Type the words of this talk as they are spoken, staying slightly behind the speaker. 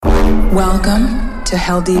Welcome to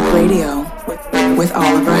Heldeep Radio with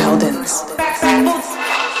Oliver Heldens.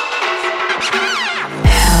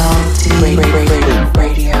 Heldeep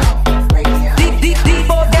Radio.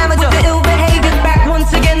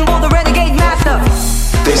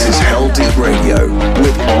 This is Heldeep Radio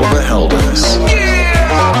with Oliver Heldens.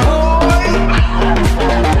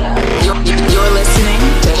 You're listening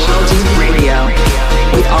to Heldeep Radio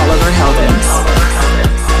with Oliver Heldens.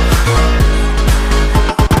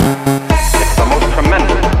 It's the most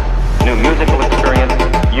tremendous new musical experience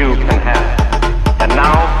you can have. And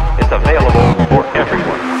now it's available for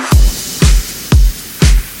everyone.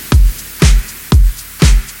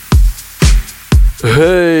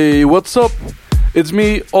 Hey, what's up? It's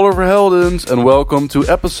me, Oliver Heldens, and welcome to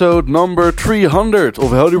episode number 300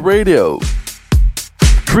 of Heldeep Radio.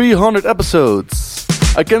 300 episodes.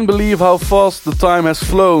 I can't believe how fast the time has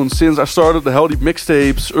flown since I started the Heldeep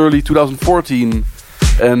mixtapes early 2014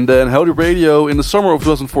 and then Heldeep Radio in the summer of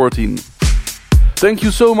 2014. Thank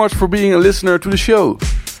you so much for being a listener to the show.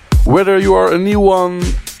 Whether you are a new one,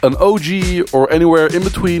 an OG, or anywhere in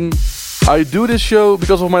between, I do this show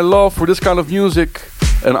because of my love for this kind of music,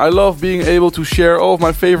 and I love being able to share all of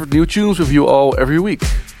my favorite new tunes with you all every week.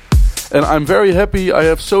 And I'm very happy I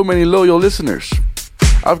have so many loyal listeners.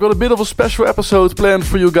 I've got a bit of a special episode planned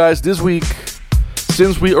for you guys this week.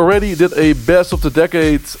 Since we already did a best of the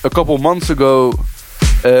decade a couple months ago,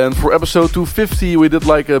 and for episode 250 we did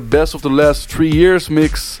like a best of the last 3 years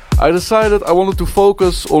mix, I decided I wanted to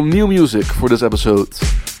focus on new music for this episode.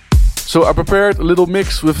 So I prepared a little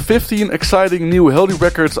mix with 15 exciting new Heldeep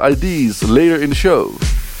Records IDs later in the show.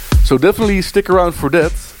 So definitely stick around for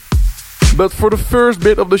that. But for the first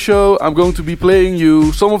bit of the show, I'm going to be playing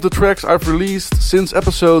you some of the tracks I've released since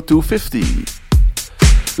episode 250.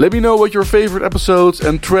 Let me know what your favorite episodes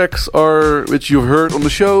and tracks are which you've heard on the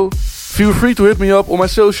show. Feel free to hit me up on my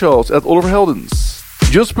socials at Oliver Heldens.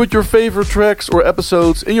 Just put your favorite tracks or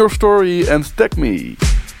episodes in your story and tag me,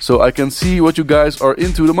 so I can see what you guys are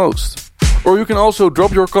into the most. Or you can also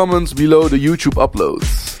drop your comments below the YouTube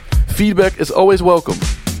uploads. Feedback is always welcome.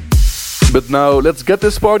 But now let's get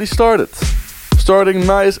this party started. Starting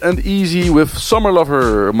nice and easy with Summer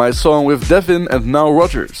Lover, my song with Devin and Now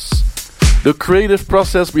Rogers. The creative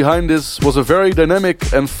process behind this was a very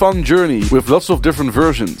dynamic and fun journey with lots of different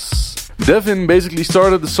versions. Devin basically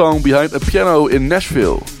started the song behind a piano in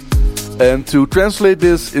Nashville. And to translate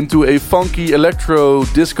this into a funky electro,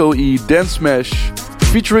 disco-y dance smash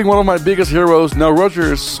featuring one of my biggest heroes, Now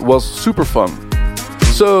Rogers, was super fun.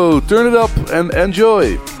 So turn it up and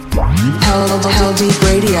enjoy. Heldeep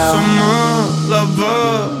Radio. Summer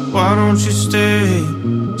lover, why don't you stay?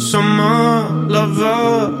 Summer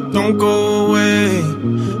lover, don't go away.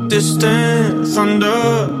 Distant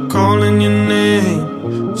thunder calling your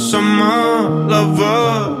name. Summer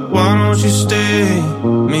lover, why don't you stay?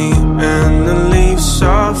 Me and the leaves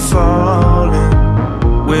are falling.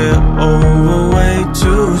 We're over way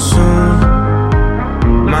too soon.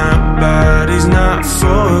 My body's not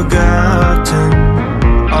forgotten.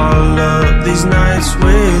 All of these nights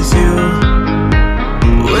with you,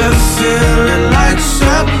 we're feeling like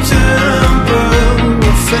September.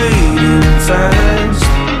 We're fading fast.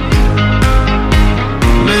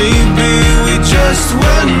 Maybe we just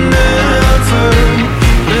were never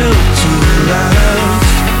built to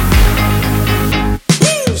last.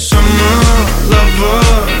 Summer lover,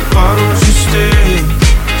 why don't you stay?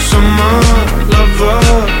 Summer lover,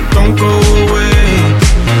 don't go away.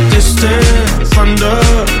 Distant thunder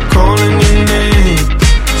calling your name.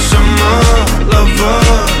 Summer lover,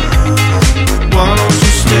 why don't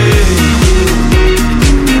you stay?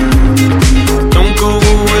 Don't go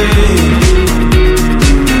away.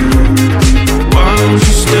 Why don't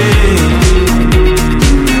you stay?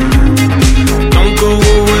 Don't go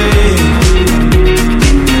away.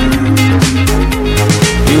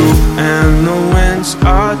 You and the winds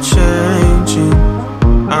are changing.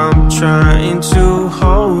 I'm trying to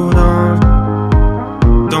hold on.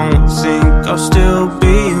 Don't think I'll still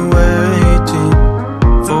be waiting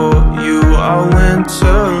for you all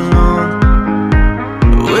winter long.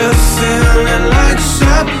 We're feeling like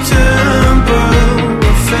September.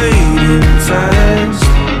 We're fading fast.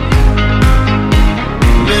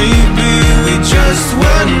 Maybe we just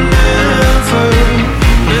were never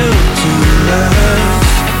built to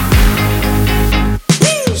last.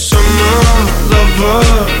 Summer lover,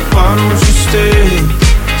 why don't you stay?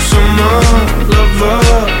 Summer lover,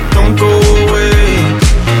 don't go away.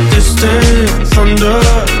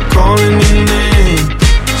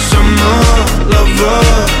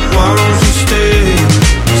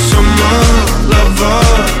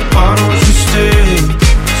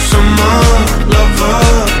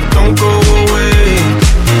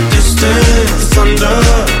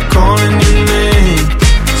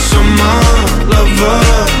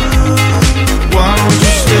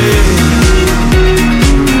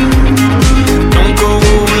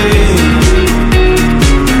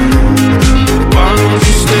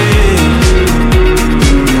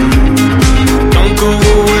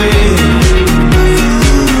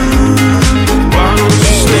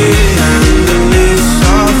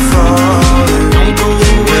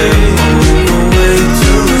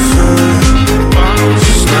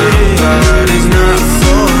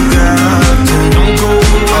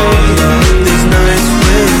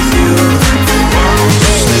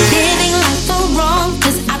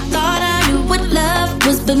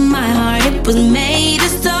 was, but my heart, it was made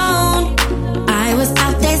of stone. I was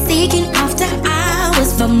out there seeking after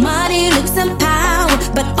hours for money, looks and power,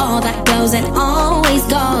 but all that goes and always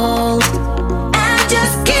goes. And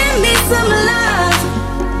just give me some love,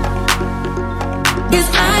 'cause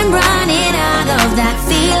I'm running out of that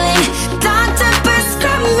feeling. Doctor,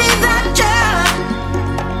 prescribe me that drug,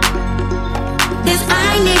 'cause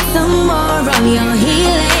I need some more of your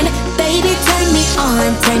healing. Baby, turn me on,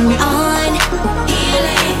 turn me on.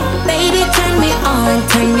 Healing. Baby, turn me on,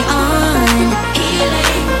 turn me on.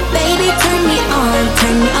 Healing. Baby, turn me on,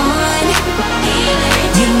 turn me on. Healing.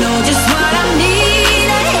 You know just what I need.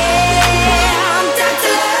 I'm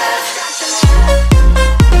Dr. Love.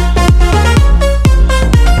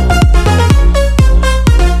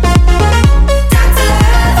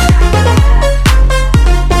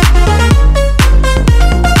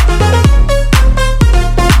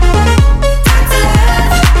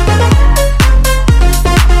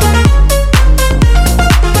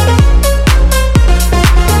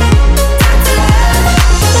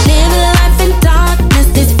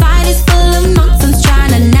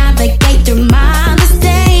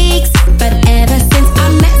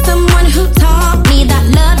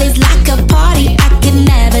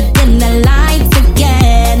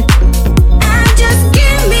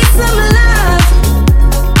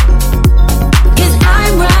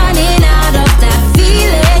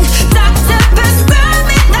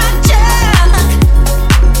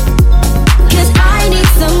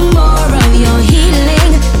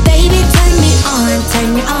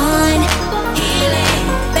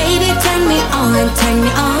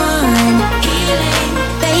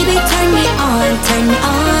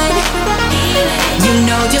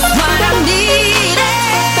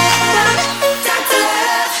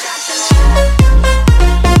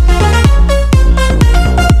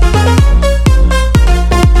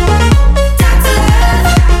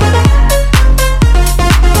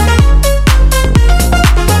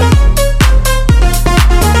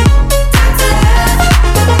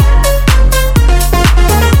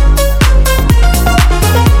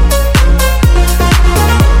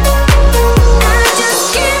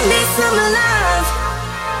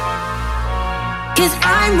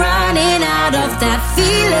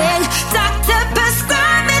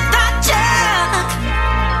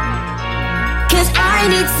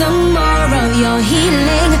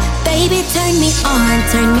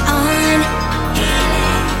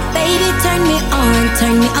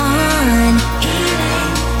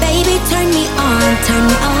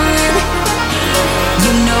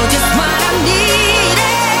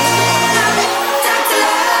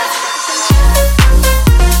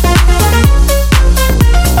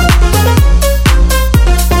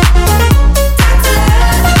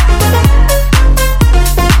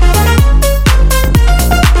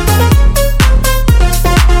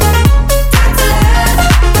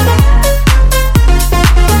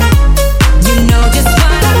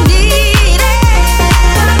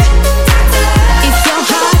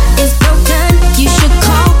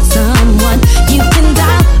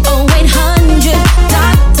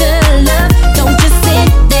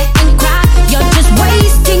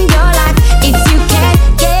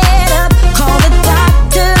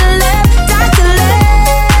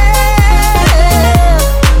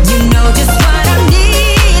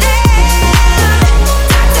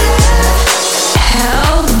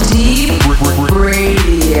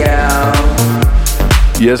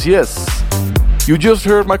 Yes. You just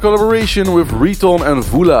heard my collaboration with Riton and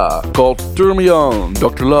Vula called Turn Me On,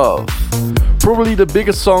 Dr. Love. Probably the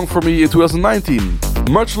biggest song for me in 2019.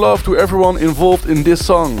 Much love to everyone involved in this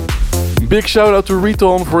song. Big shout out to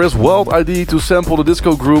Riton for his wild idea to sample the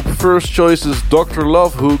disco group First Choice's Dr.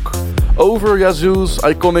 Love hook over Yazoo's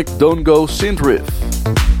iconic Don't Go synth riff,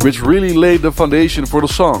 which really laid the foundation for the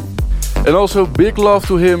song. And also big love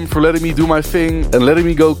to him for letting me do my thing and letting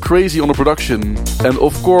me go crazy on the production. And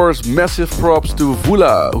of course massive props to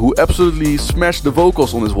Vula, who absolutely smashed the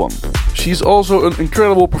vocals on this one. She's also an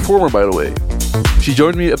incredible performer, by the way. She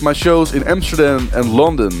joined me at my shows in Amsterdam and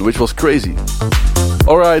London, which was crazy.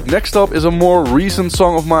 Alright, next up is a more recent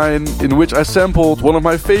song of mine in which I sampled one of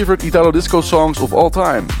my favorite Italo disco songs of all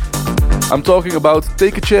time. I'm talking about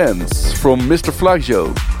Take a Chance from Mr.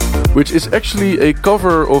 Flagio, which is actually a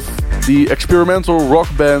cover of the experimental rock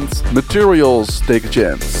band Material's Take a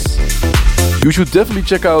Chance. You should definitely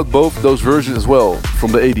check out both those versions as well,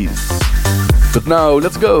 from the 80s. But now,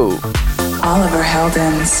 let's go! Oliver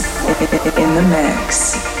Heldens in the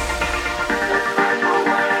mix.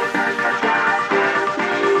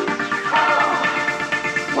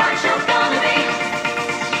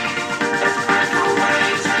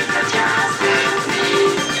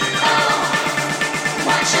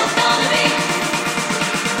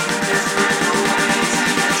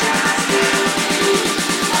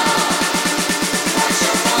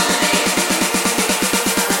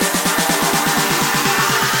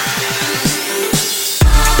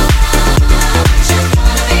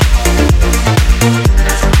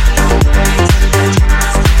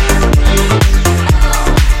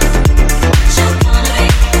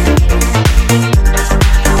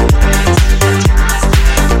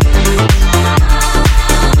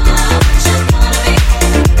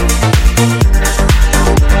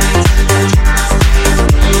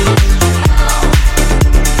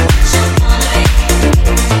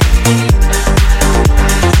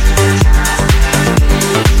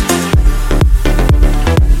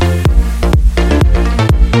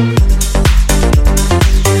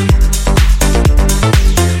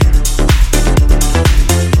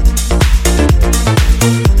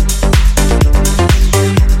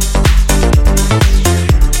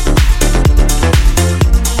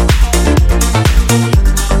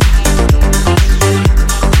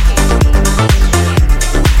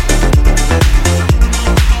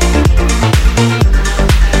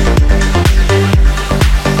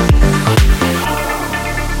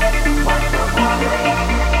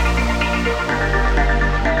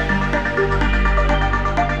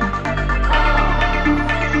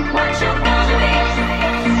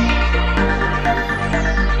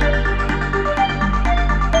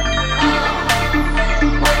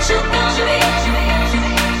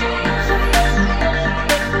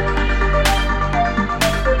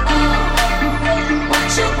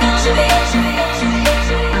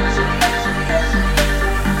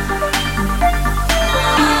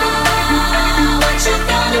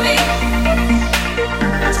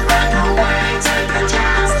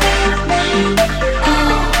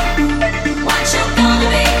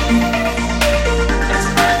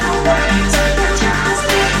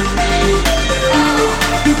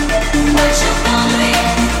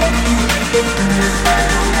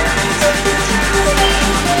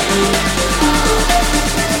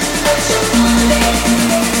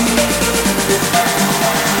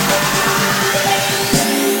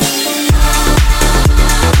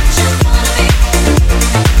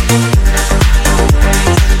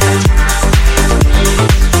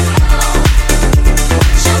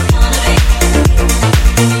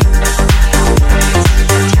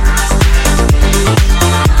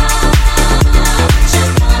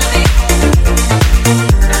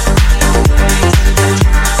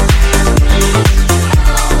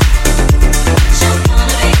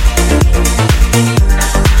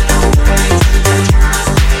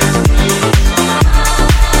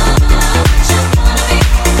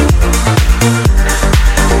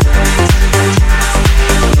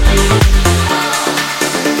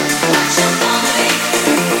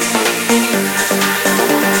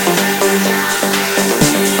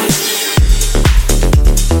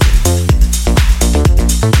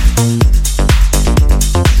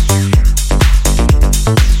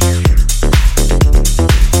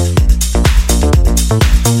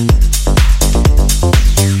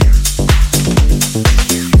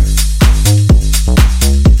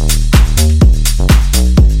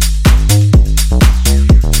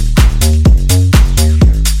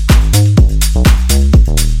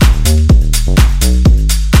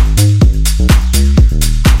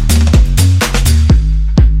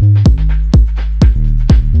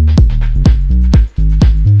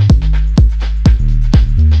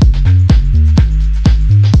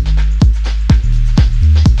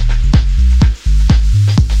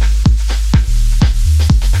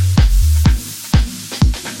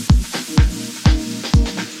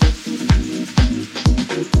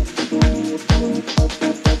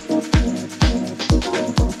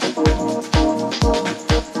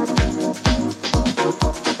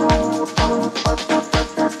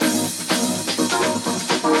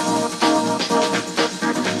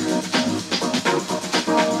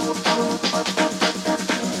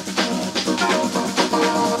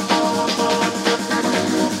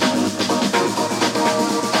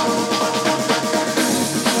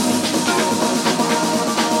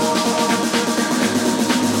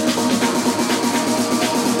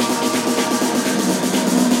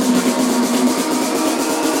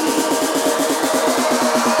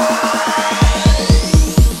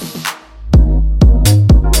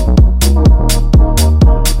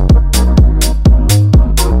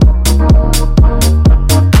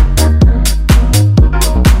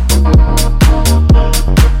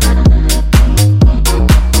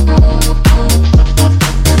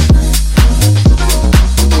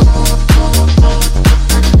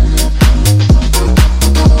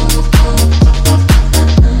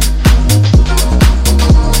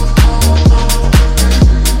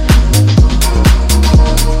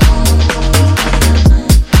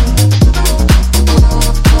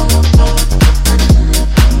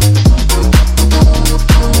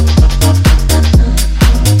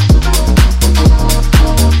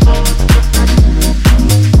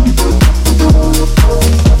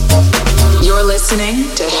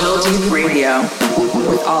 Radio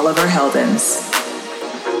with Oliver Heldens.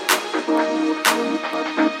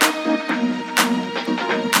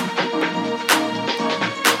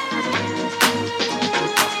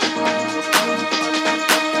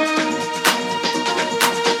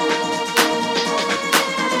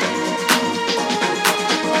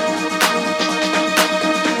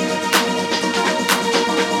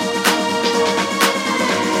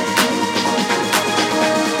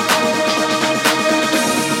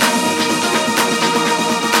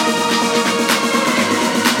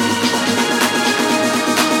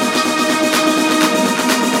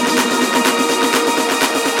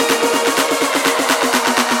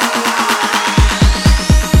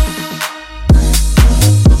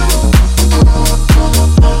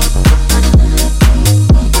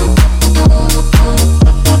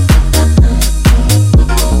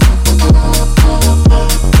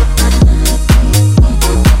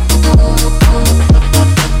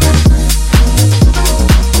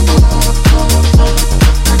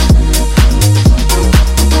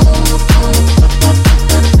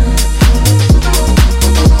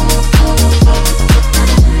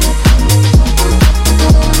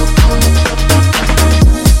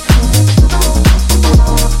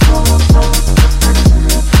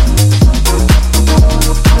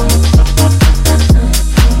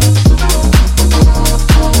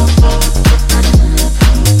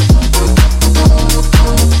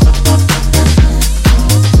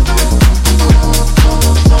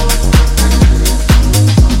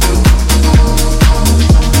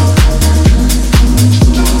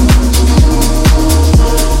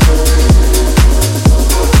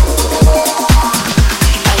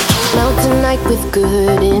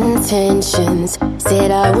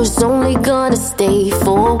 Said I was only gonna stay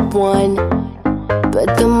for one,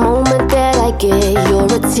 but the moment that I get your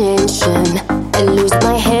attention, I lose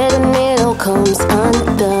my head and it all comes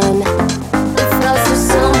undone. It's lost for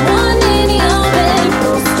someone in your bed,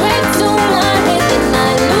 goes straight to my head and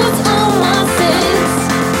I lose all my sense.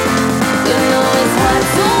 You know it's hard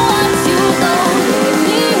to watch you go, leave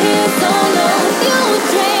me here so long. You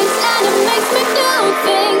drinks and it makes me do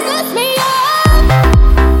things, lifts me up.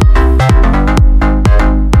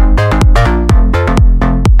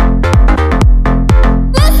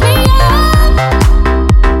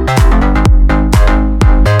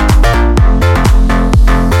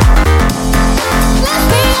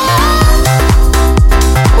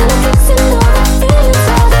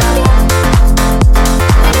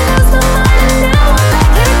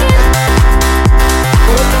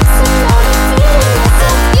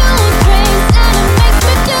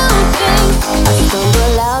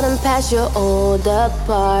 Your old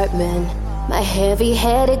apartment, my heavy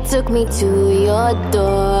head, it took me to your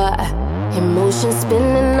door. Emotions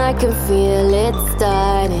spinning, I can feel it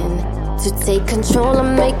starting to take control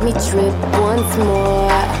and make me trip once more.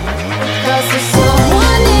 Cause there's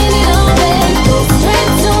someone in your bed, go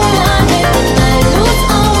straight to my head and I lose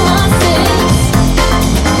all my sense.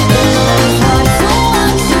 You know it's hard to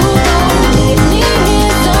watch you go, leave me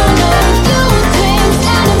here so long. You drink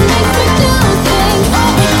and it makes me do things.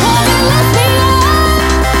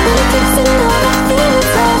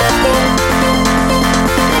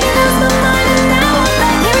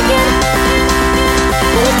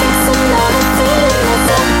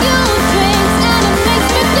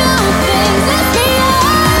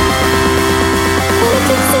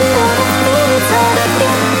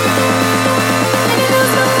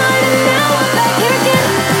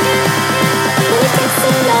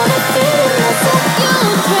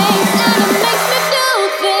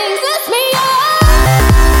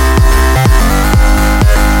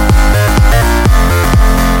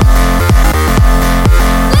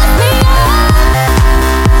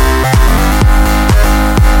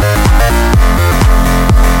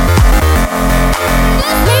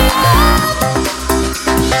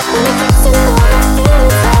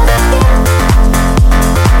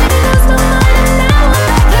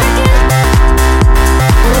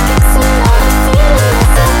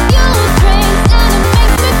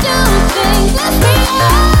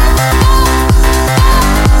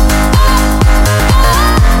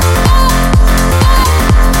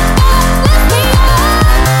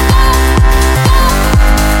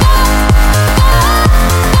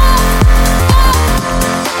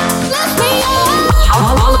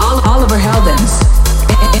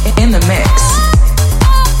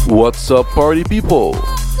 What's up, party people?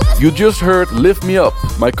 You just heard Lift Me Up,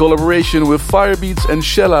 my collaboration with Firebeats and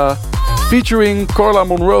Shella, featuring Carla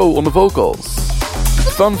Monroe on the vocals.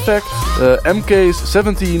 Fun fact, MK's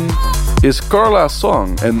 17 is Carla's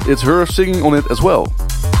song and it's her singing on it as well.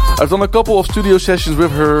 I've done a couple of studio sessions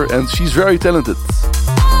with her and she's very talented.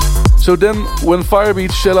 So then, when Firebeat,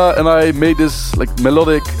 Shella and I made this like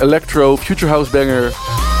melodic electro future house banger,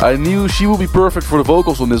 I knew she would be perfect for the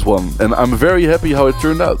vocals on this one, and I'm very happy how it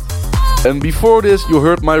turned out. And before this, you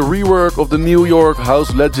heard my rework of the New York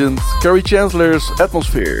house legend Carrie Chancellor's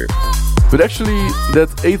Atmosphere. But actually, that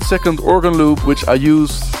 8-second organ loop which I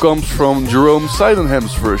used comes from Jerome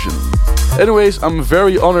Sydenham's version. Anyways, I'm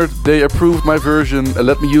very honored they approved my version and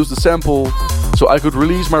let me use the sample so I could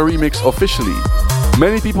release my remix officially.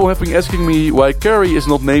 Many people have been asking me why Carrie is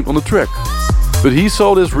not named on the track. But he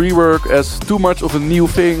saw this rework as too much of a new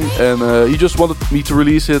thing and he just wanted me to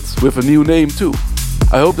release it with a new name too.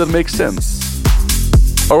 I hope that makes sense.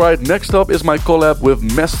 Alright, next up is my collab with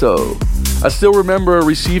Mesto. I still remember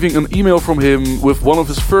receiving an email from him with one of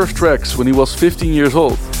his first tracks when he was 15 years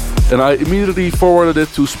old. And I immediately forwarded it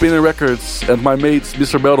to Spinning Records and my mate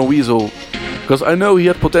Mr. Beldon Weasel, because I know he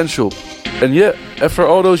had potential. And yeah, after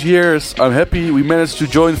all those years, I'm happy we managed to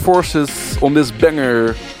join forces on this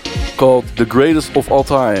banger called The Greatest of All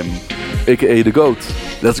Time, aka The GOAT.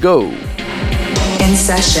 Let's go! In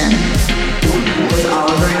Session with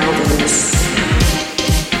Oliver Heldens.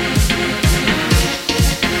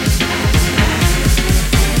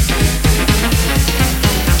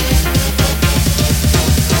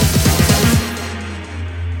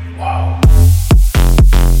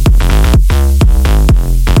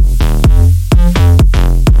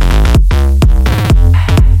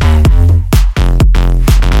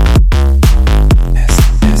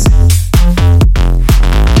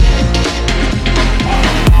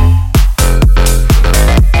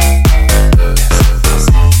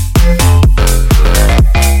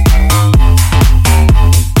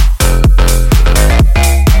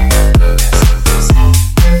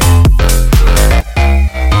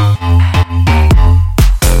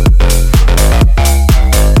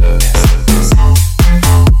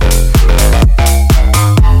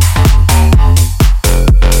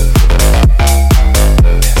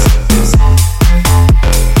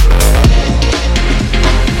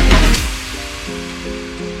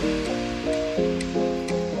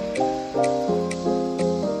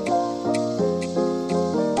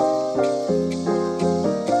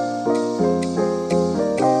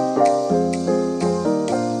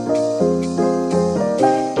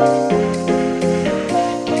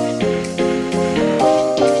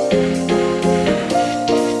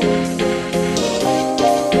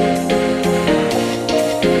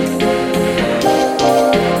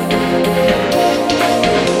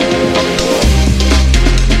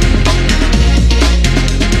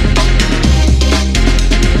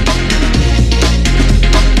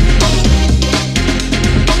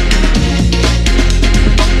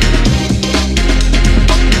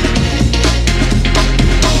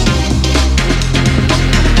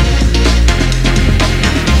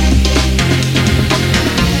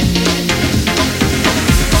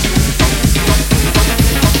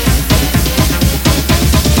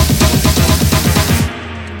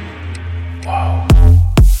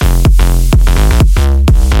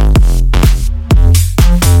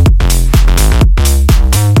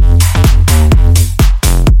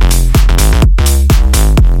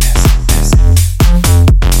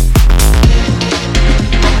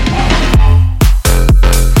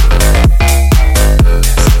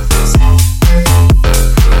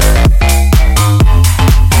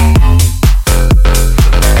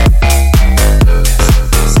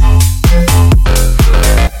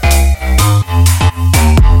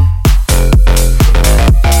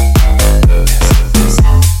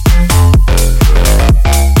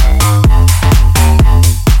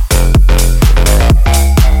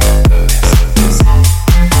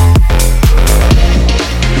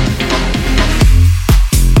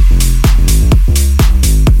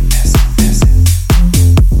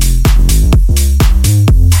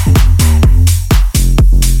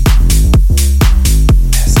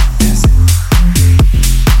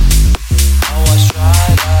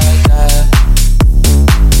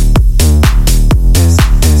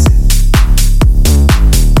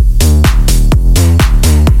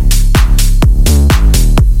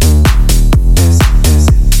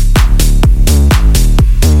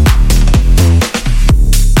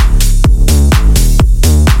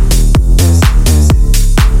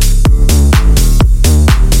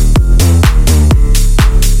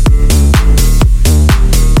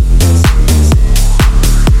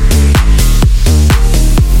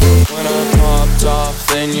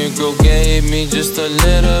 Then your girl gave me just a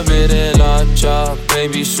little bit of la cha. up.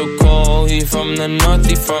 Baby so cold, he from the north,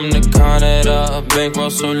 he from the Canada. Bankroll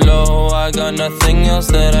so low, I got nothing else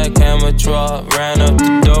that I can withdraw. Ran up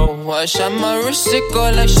the dough, I shot my wrist, it go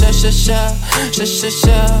like sha sha sha, sha sha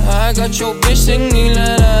sha. I got your bitch singing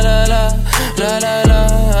la la la la, la la la.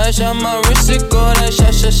 I shot my wrist, it go like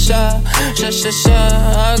sha sha sha, sha sha sha.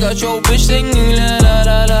 I got your bitch singing la la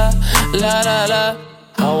la la, la la la.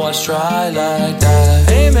 I was try like that.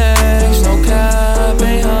 Amex, no cap,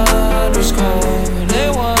 800 they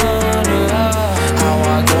wonder how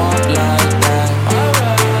I go up like that.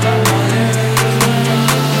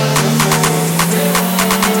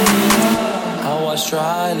 I was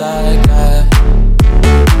try like that.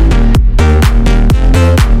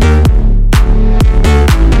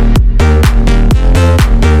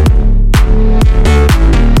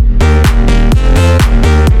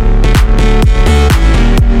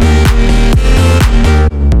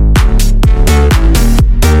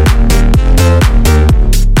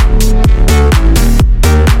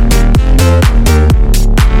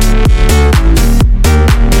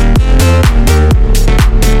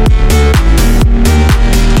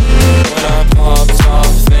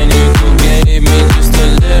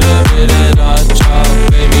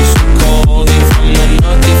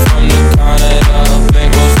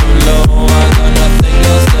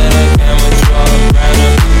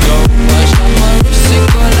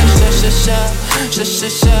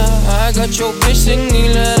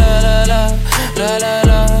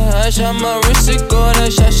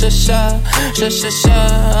 Sha sha sha,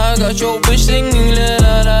 I got your bitch singing la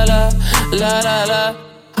la la la, la la la.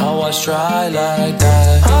 I was try like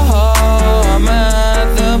that. Oh, I'm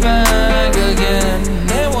at the bank again.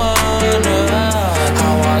 They wonder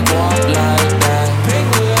how I go up like that. Pink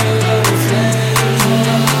with flames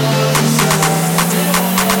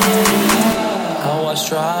I was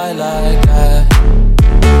try like that.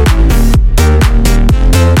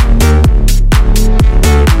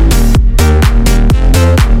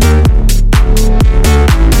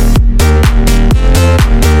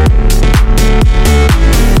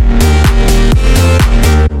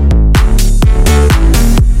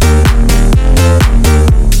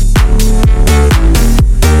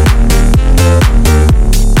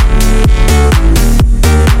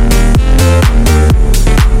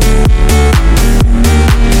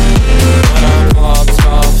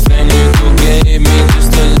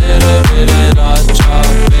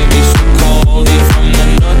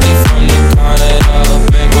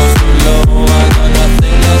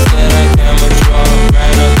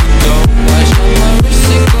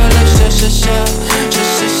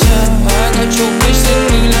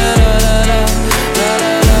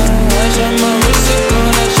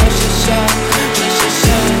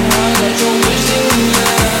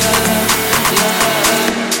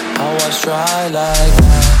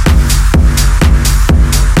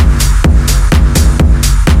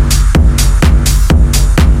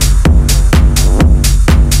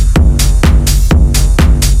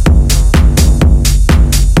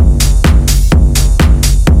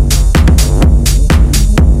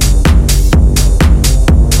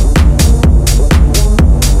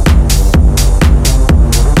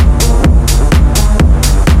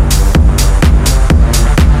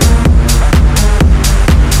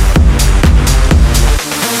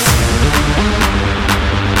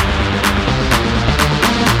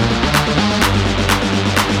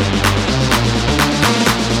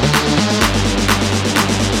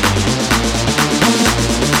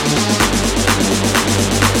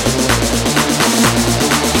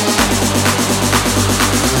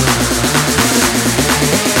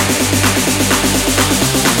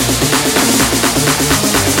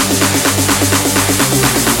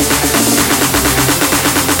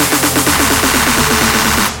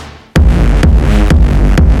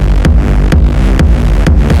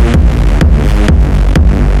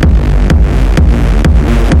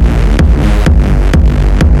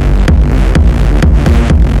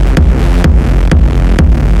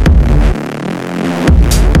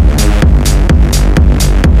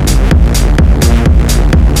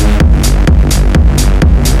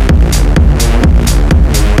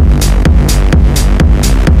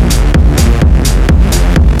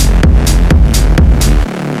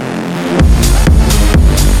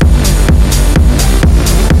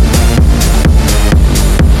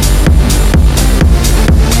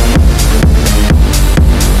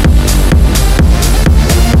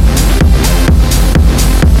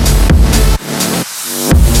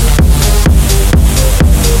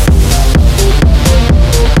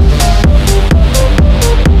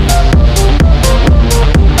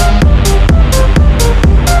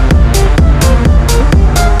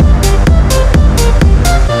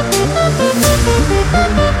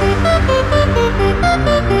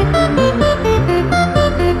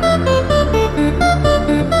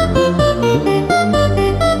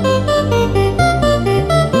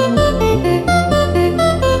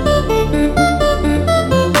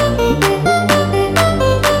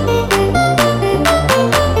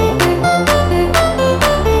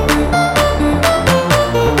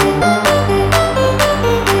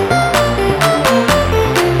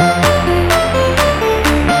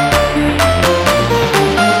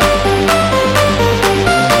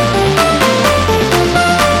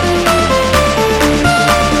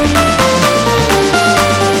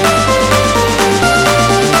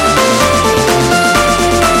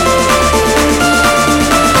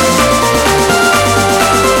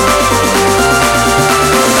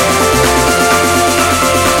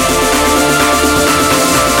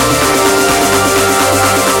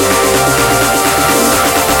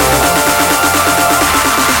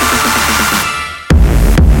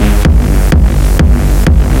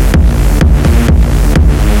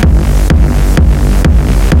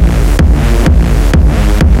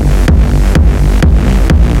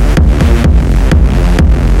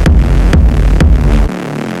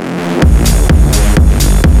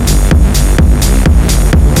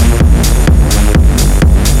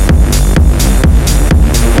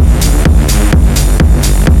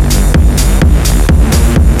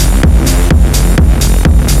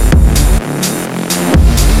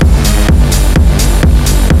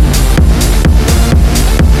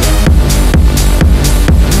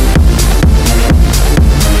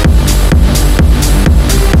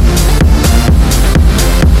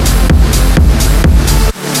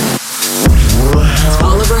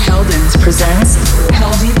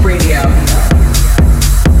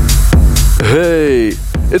 Hey,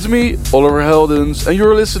 it's me, Oliver Heldens, and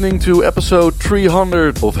you're listening to episode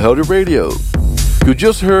 300 of Heldens Radio. You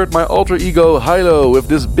just heard my alter ego Hilo with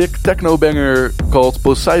this big techno banger called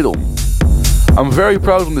Poseidon. I'm very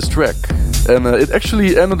proud of this track, and it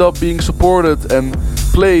actually ended up being supported and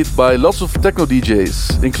played by lots of techno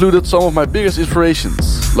DJs, included some of my biggest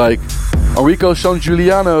inspirations, like Enrico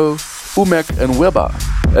Sangiuliano, Umek and Webba.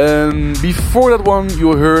 And before that one,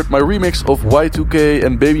 you heard my remix of Y2K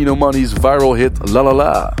and Baby No Money's viral hit La La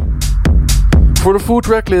La. For the full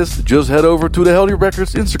track list, just head over to the Heldeep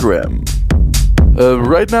Records Instagram.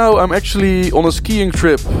 Right now I'm actually on a skiing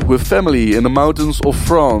trip with family in the mountains of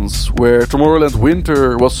France, where Tomorrowland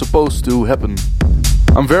Winter was supposed to happen.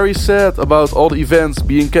 I'm very sad about all the events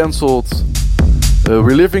being cancelled.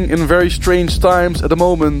 We're living in very strange times at the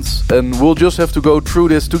moment, and we'll just have to go through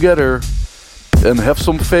this together and have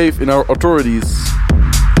some faith in our authorities.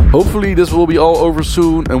 Hopefully this will be all over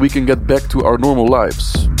soon and we can get back to our normal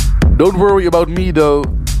lives. Don't worry about me though.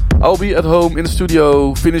 I'll be at home in the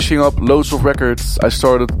studio finishing up loads of records I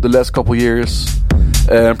started the last couple years,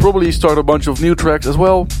 and probably start a bunch of new tracks as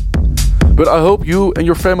well. But I hope you and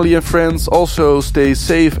your family and friends also stay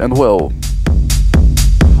safe and well.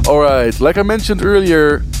 Alright, like I mentioned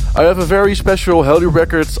earlier, I have a very special Heldeep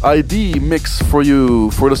Records ID mix for you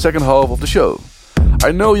for the second half of the show.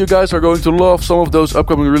 I know you guys are going to love some of those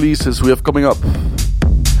upcoming releases we have coming up.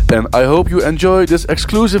 And I hope you enjoy this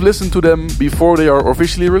exclusive listen to them before they are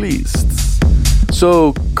officially released.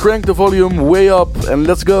 So crank the volume way up and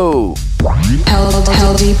let's go!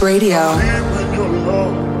 Heldeep Radio.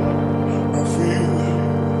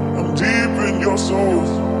 I'm deep in your soul.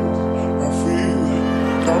 I feel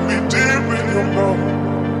it. Got me deep in your love.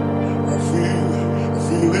 I feel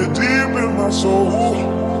it deep in my soul. I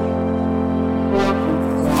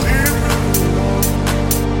feel it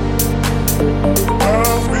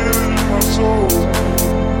in my soul.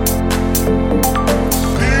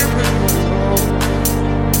 Deep in your love.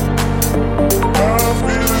 I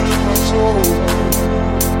feel it in my soul.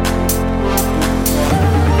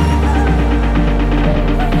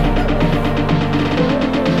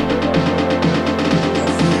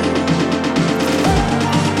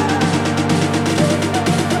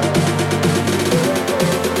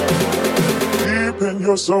 Deep in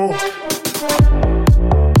your soul.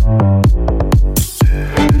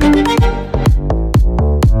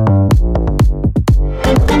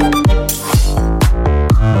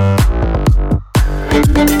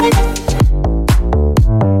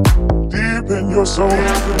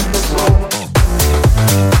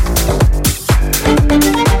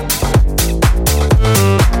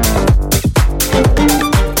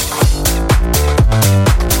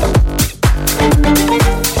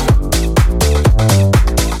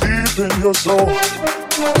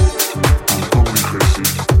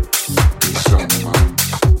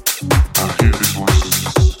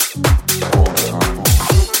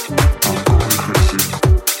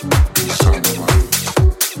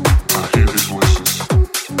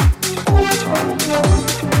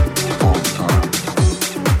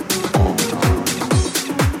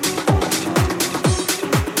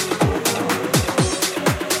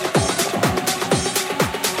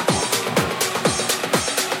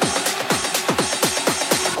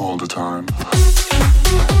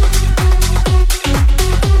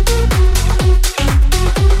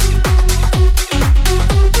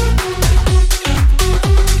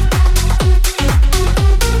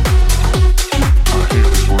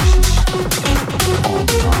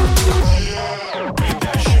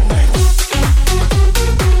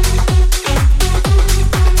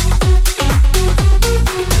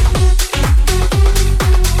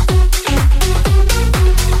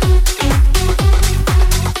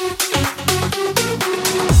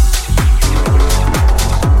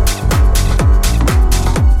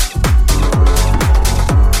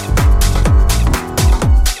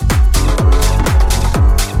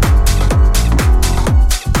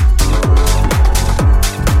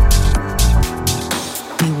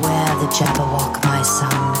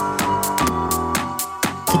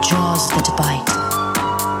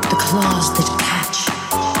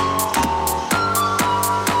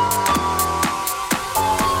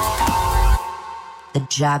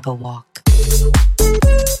 Jabberwock.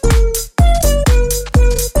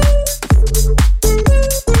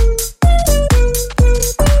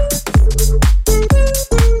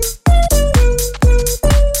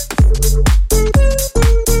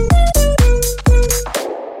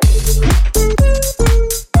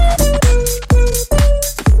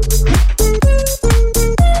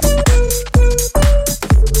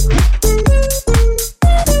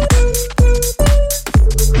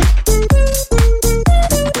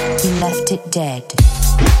 dead.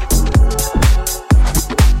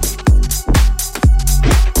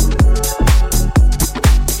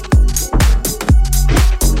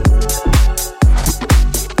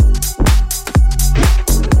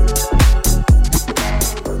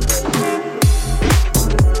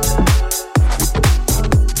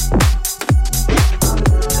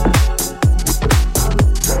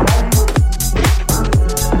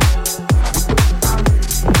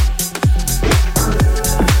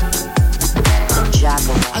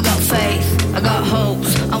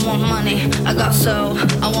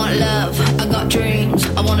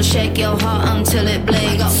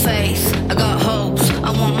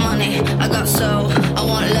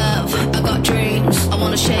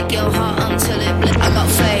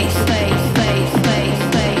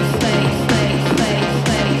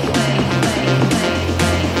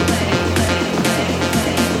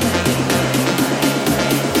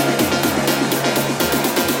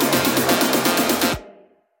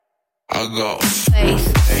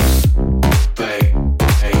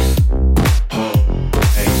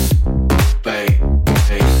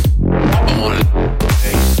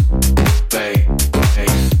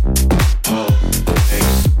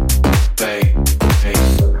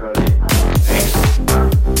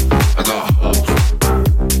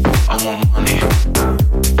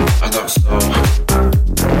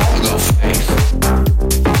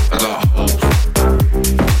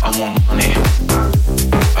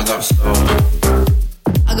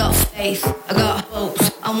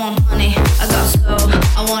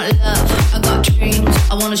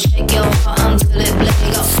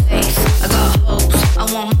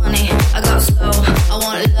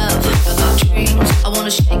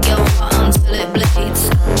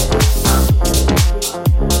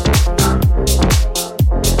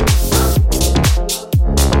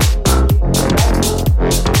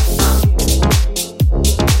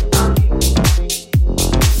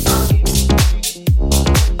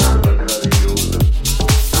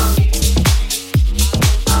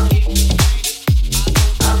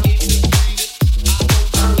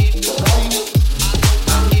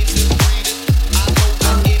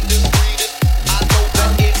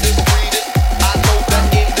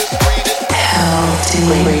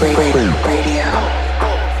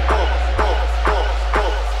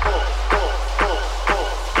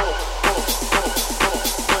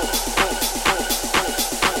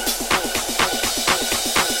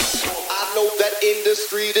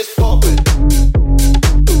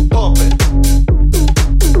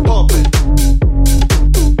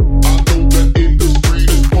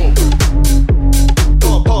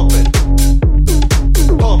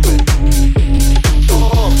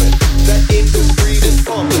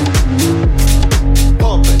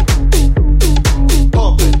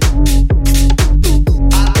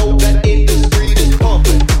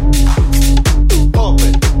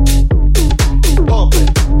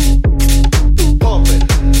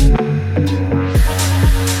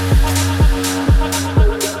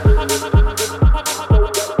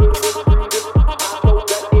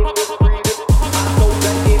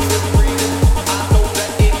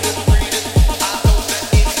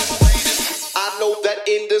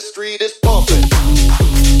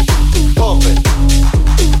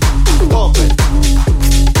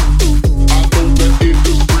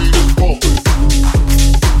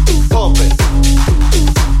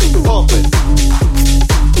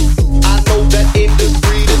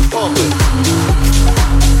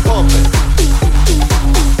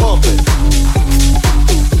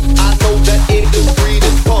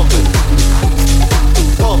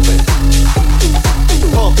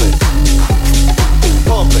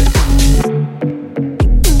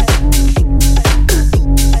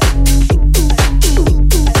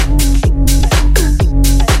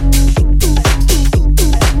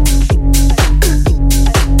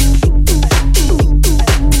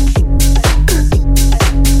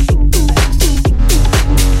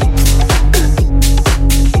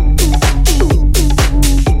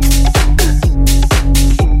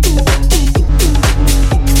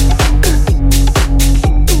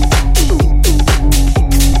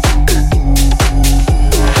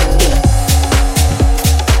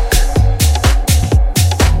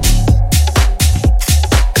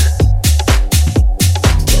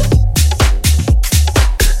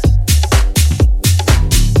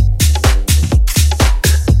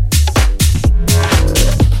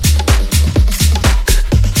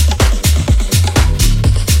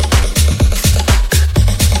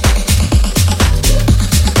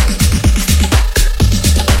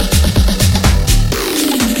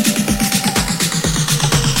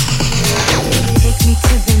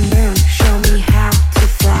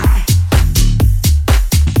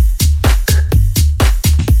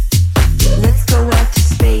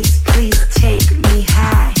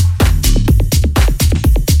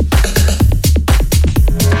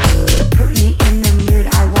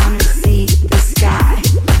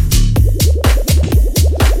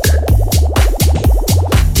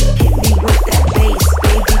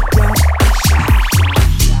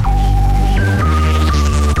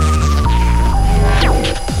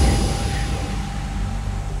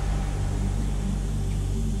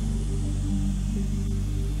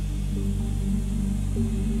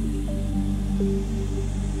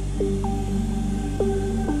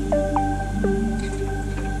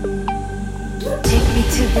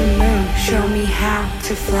 how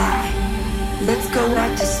to fly. Let's go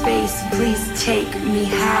out to space, please take me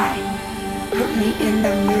high. Put me in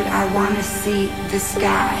the mood, I wanna see the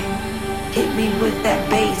sky. Hit me with that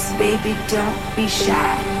bass, baby, don't be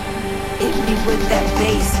shy. Hit me with that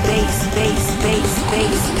bass, bass, bass, bass,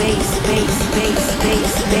 bass, bass, bass, bass,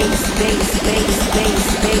 bass, bass, bass, bass, bass,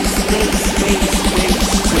 bass, bass, bass, bass.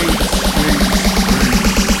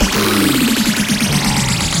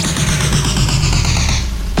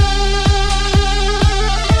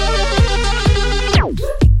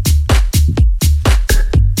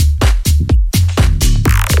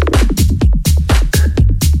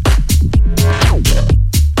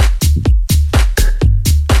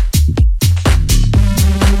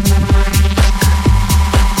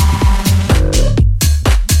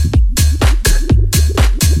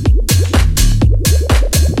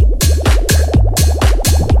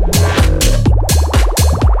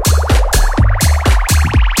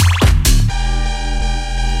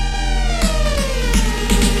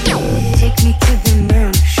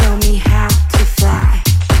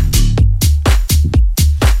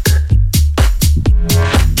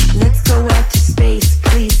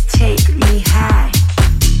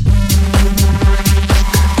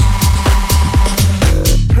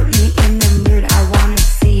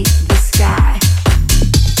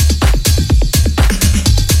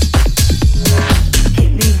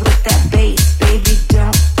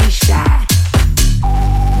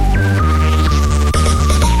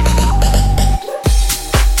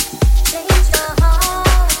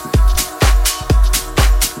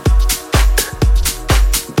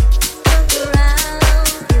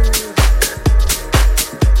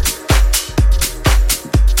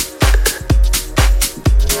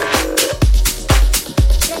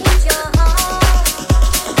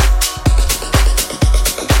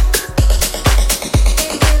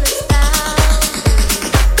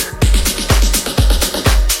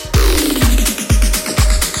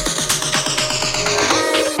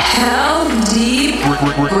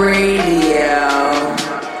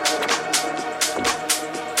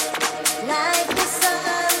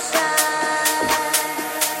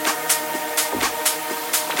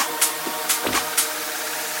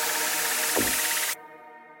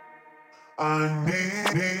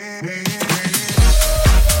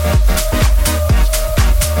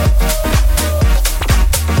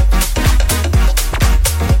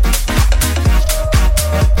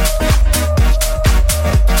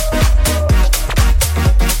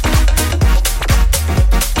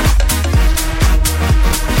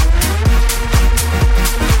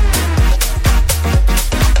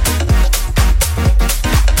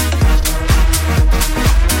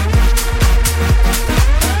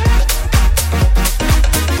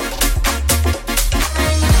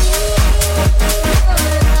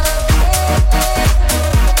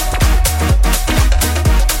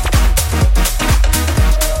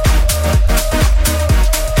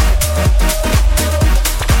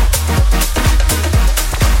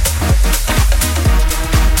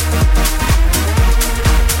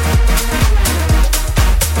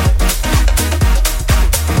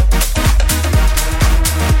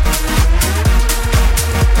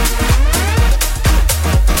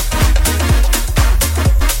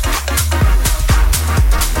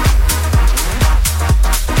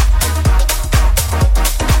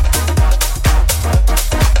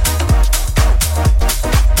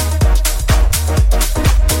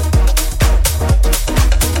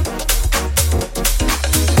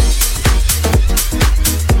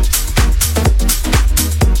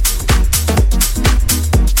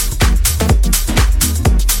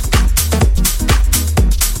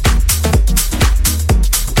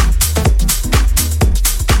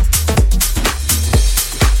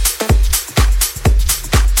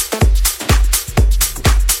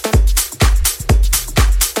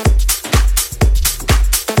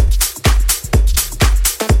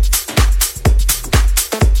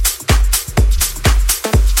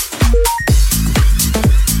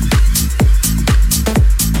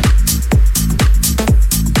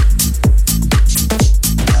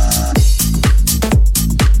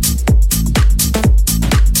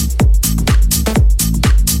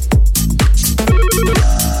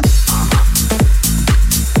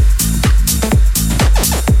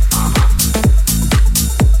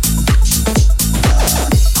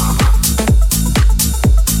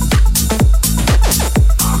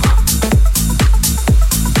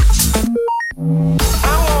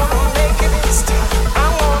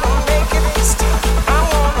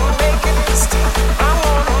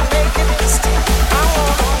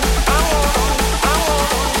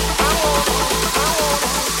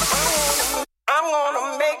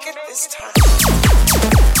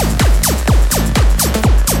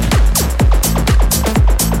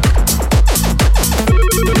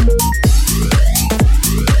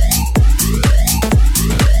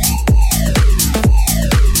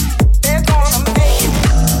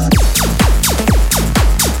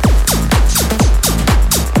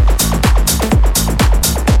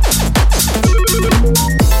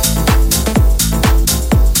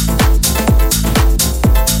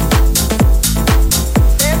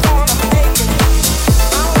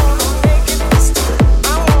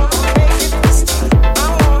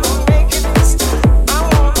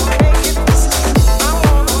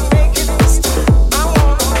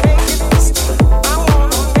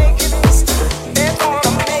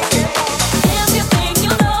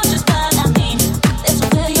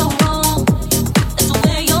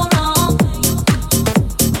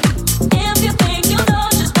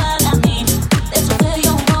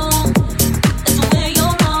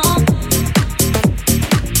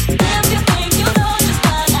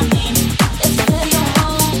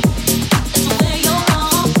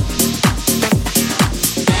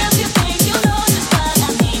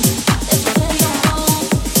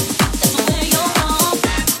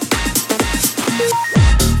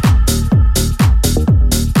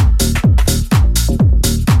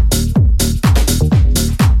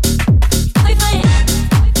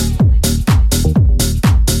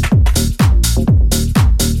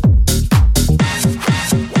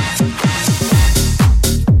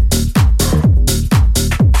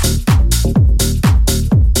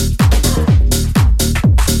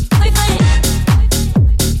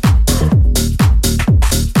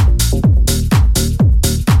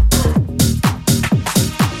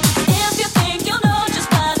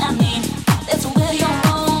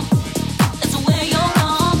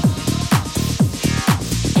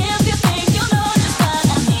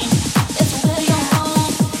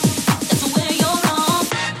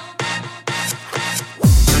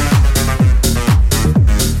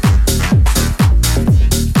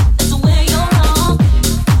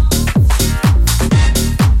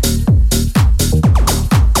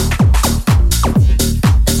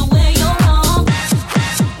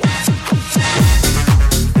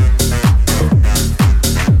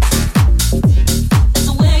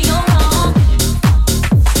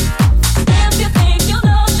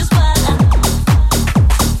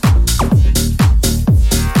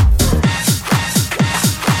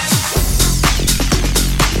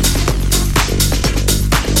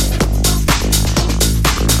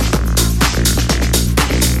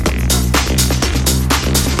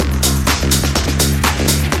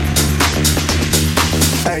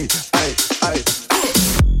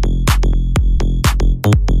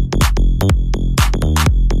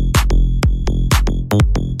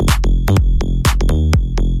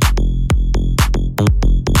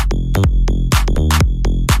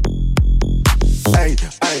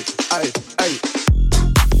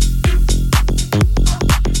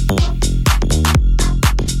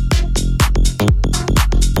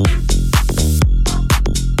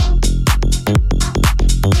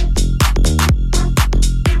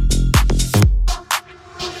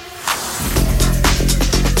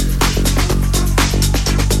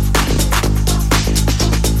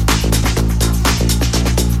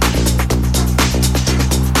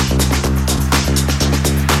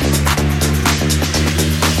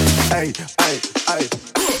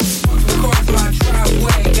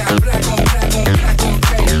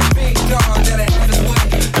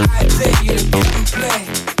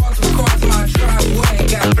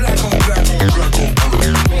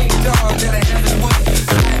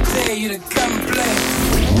 dare you to come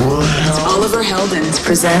play. Oliver Heldens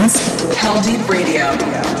presents Heldeep Radio.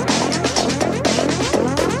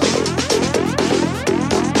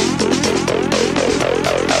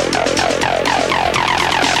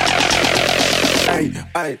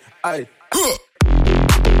 Ay.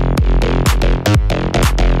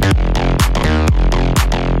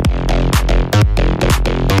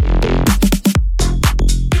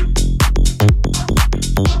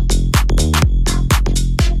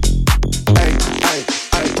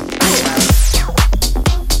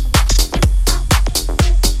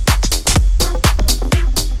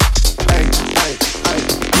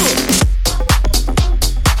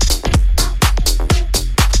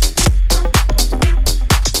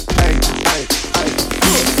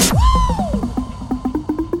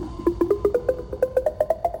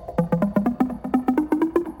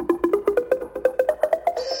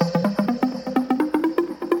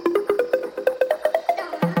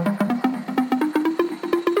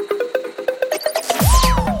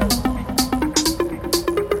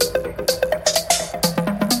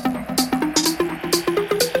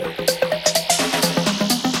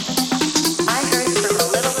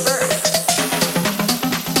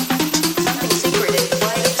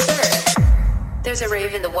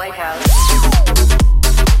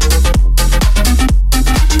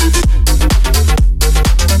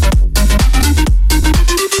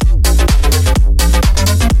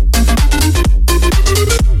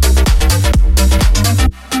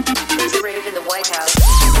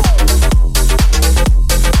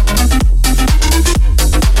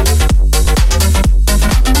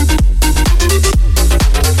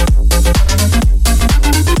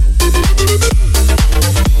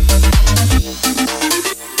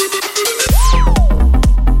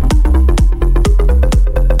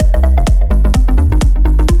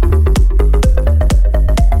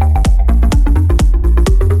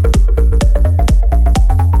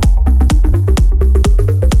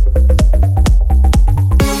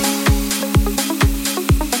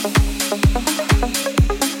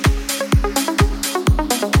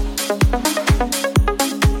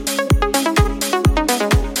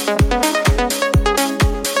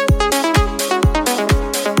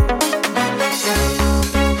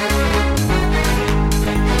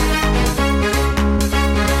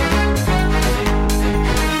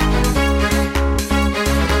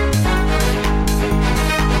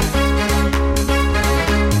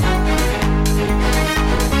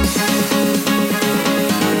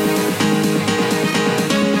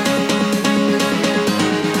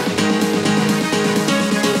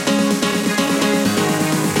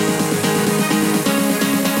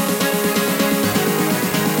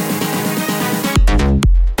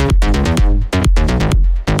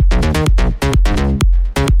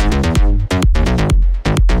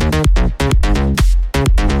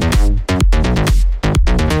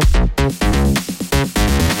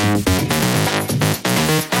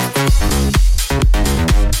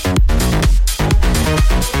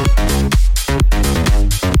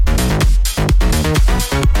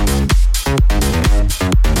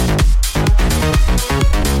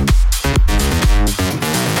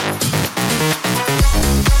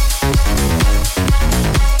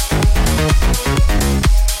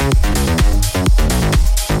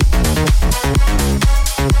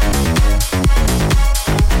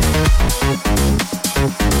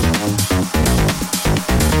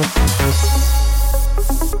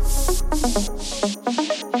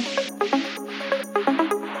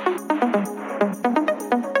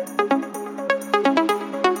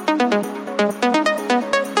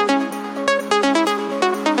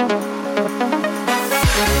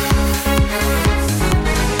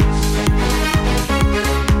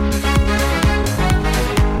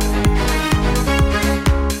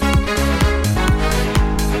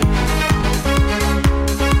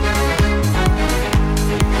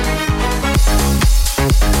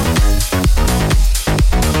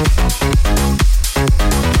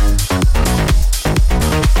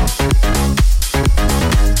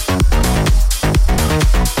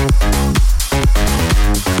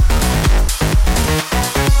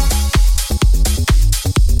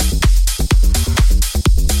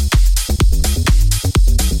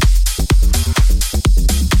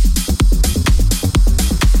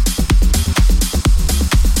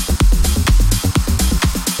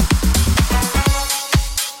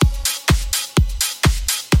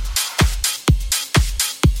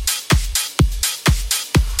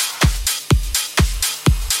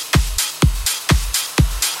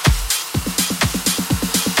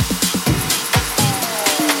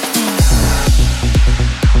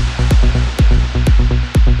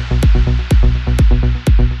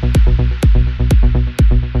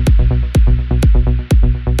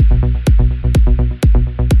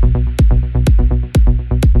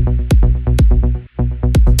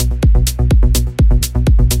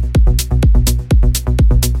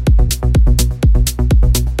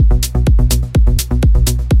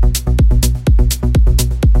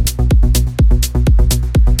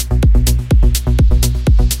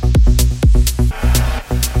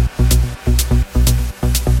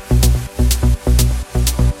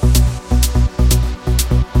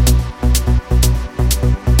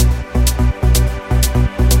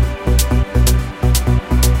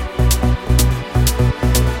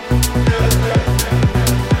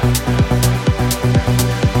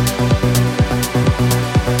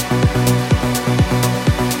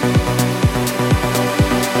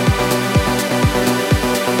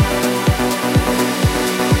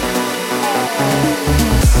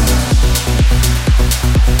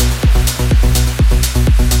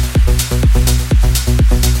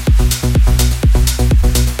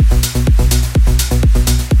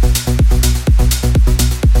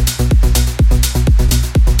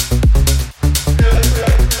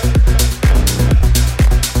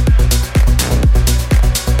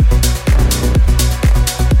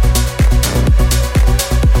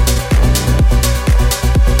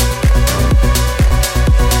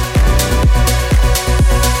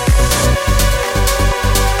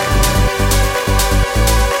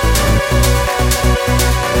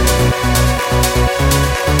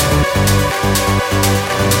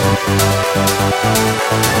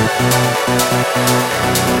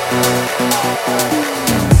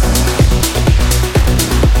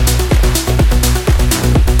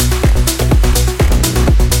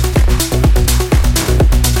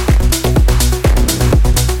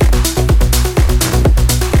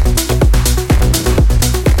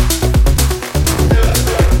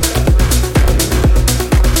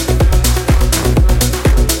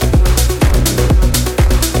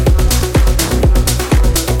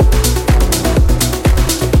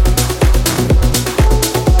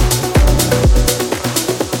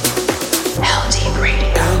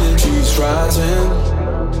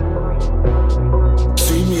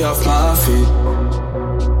 me off my feet.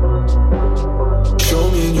 Show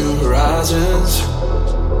me new horizons.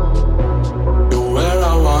 You're where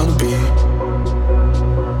I wanna be.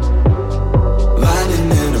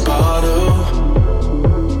 Landing in a bottle.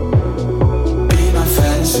 Be my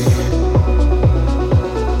fantasy.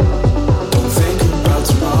 Don't think about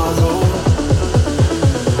tomorrow.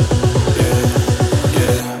 Yeah,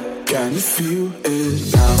 yeah. Can you feel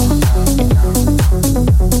it now?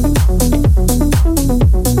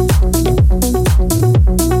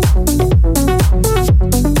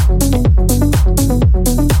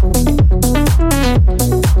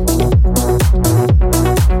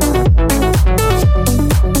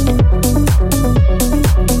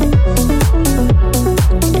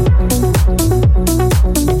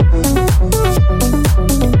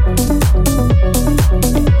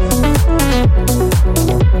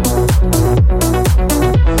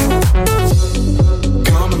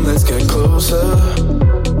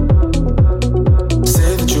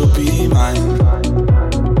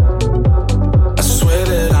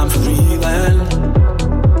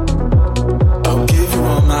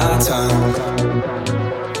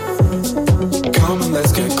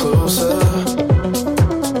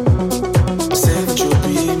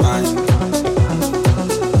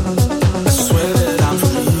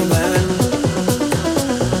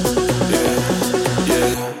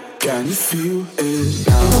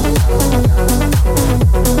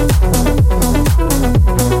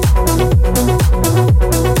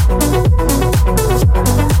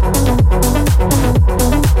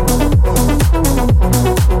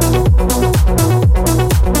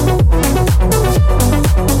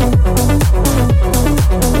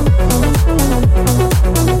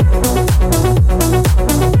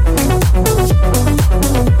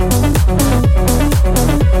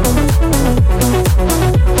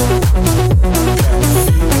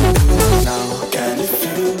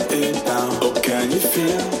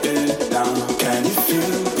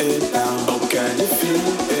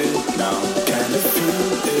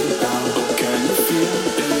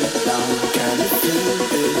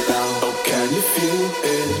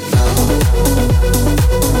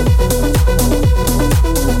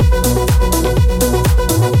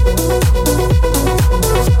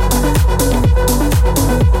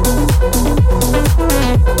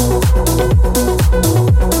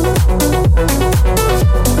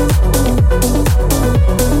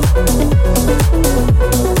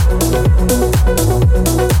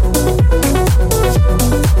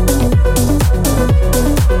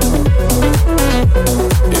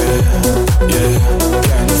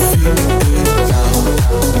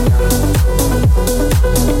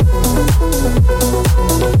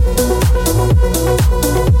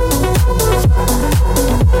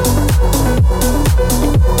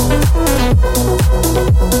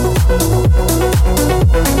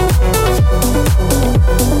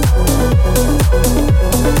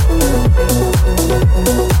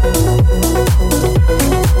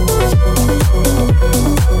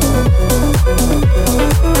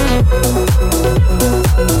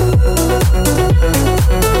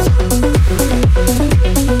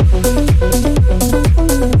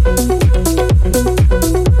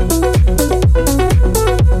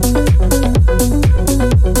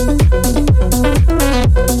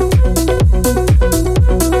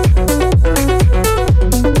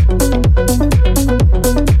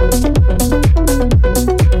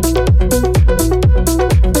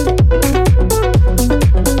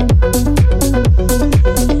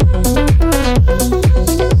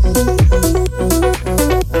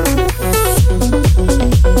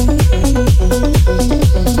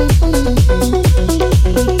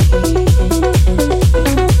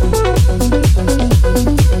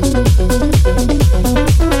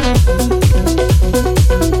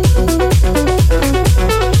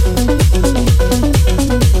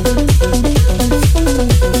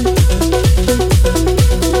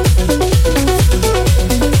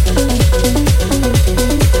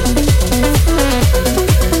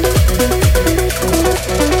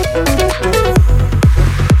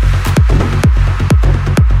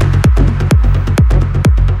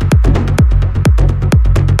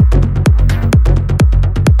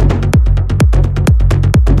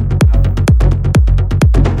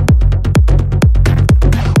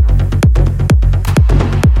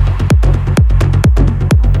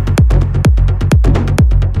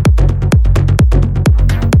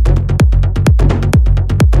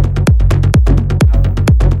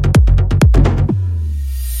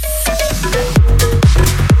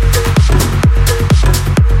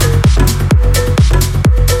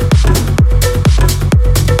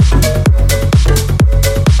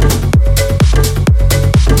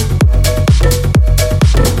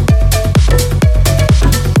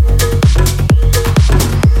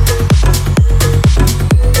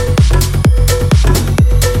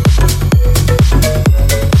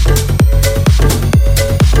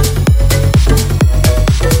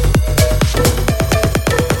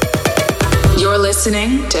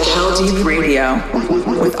 listening to Heldeep Radio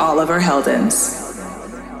with Oliver Heldens.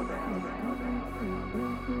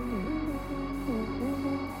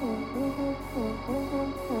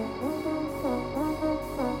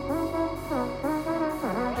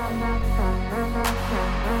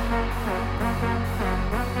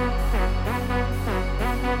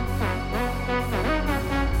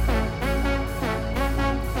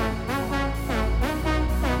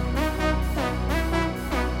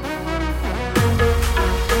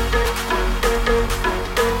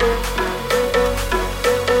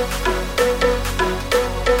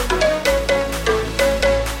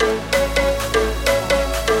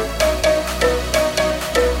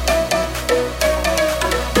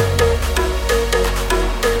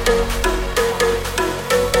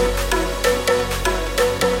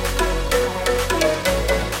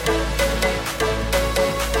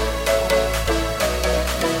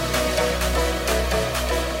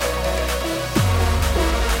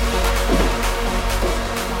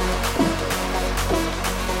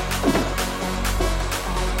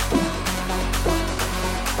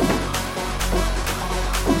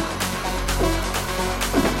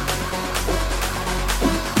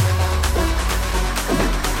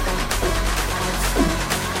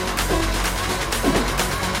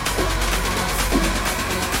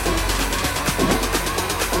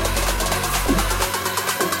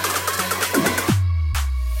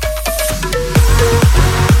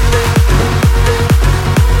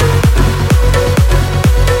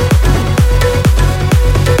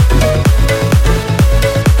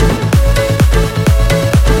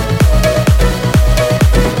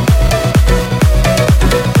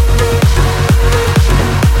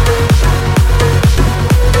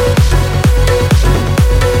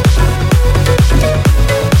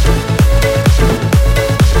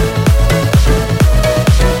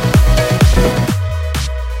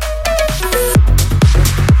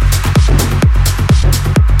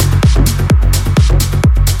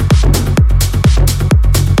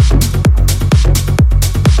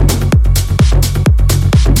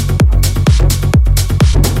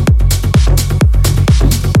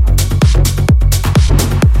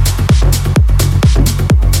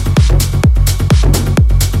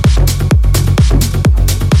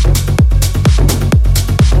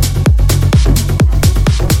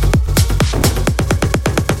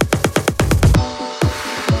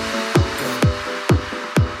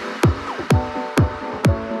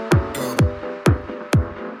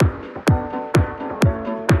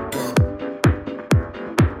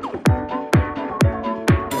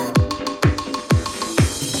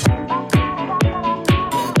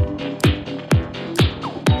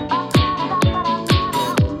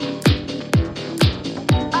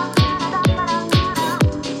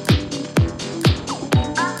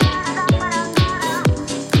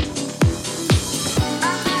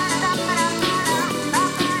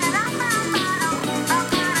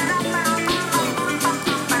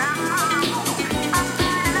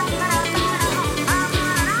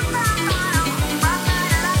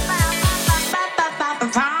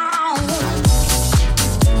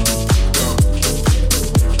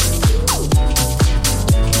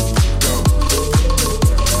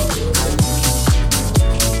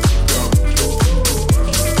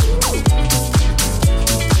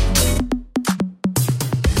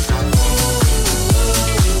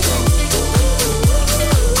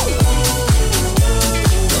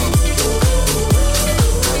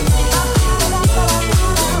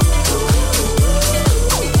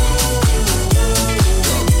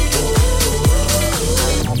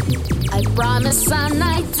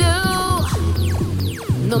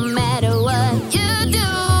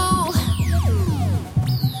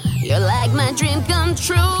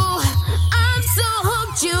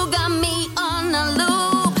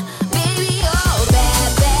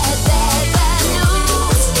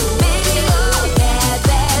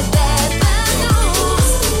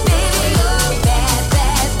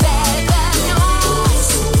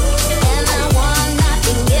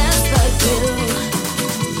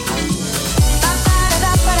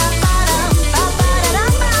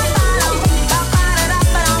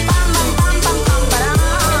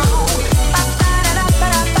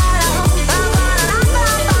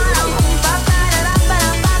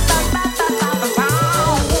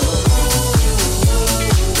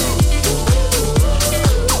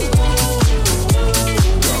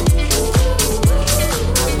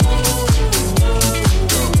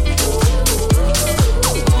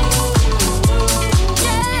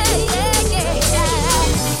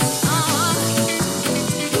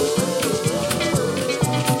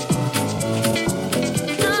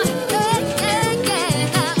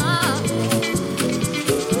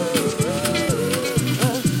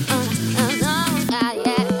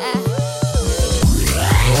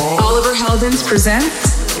 Heldens present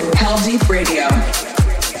Heldeep Radio.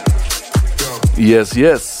 Yes,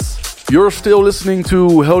 yes. You're still listening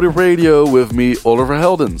to Heldens Radio with me, Oliver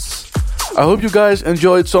Heldens. I hope you guys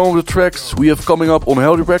enjoyed some of the tracks we have coming up on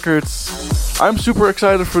Heldens Records. I'm super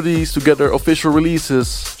excited for these to get their official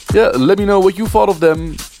releases. Yeah, let me know what you thought of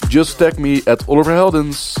them. Just tag me at Oliver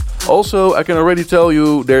Heldens. Also, I can already tell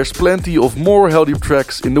you there's plenty of more Heldeep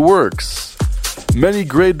tracks in the works. Many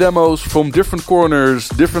great demos from different corners,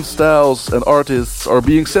 different styles and artists are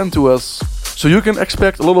being sent to us. So you can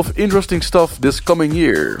expect a lot of interesting stuff this coming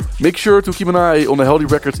year. Make sure to keep an eye on the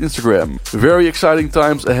Heldeep Records Instagram. Very exciting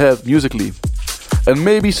times ahead musically. And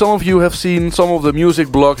maybe some of you have seen some of the music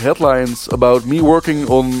blog headlines about me working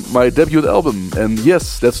on my debut album. And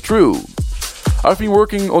yes, that's true. I've been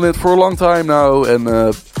working on it for a long time now, and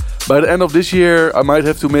by the end of this year I might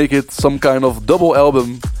have to make it some kind of double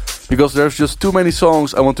album, because there's just too many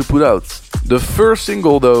songs I want to put out. The first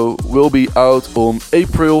single though will be out on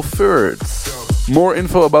April 3rd. More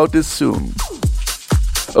info about this soon.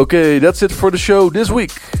 Okay, that's it for the show this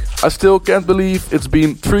week. I still can't believe it's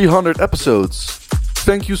been 300 episodes.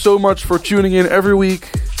 Thank you so much for tuning in every week.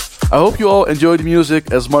 I hope you all enjoy the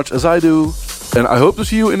music as much as I do, and I hope to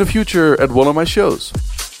see you in the future at one of my shows.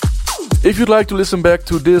 If you'd like to listen back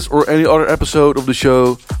to this or any other episode of the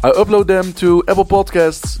show, I upload them to Apple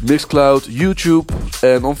Podcasts, Mixcloud, YouTube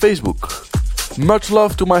and on Facebook. Much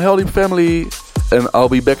love to my Heldeep family, and I'll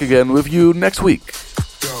be back again with you next week.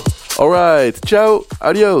 Alright, ciao,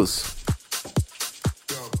 adios.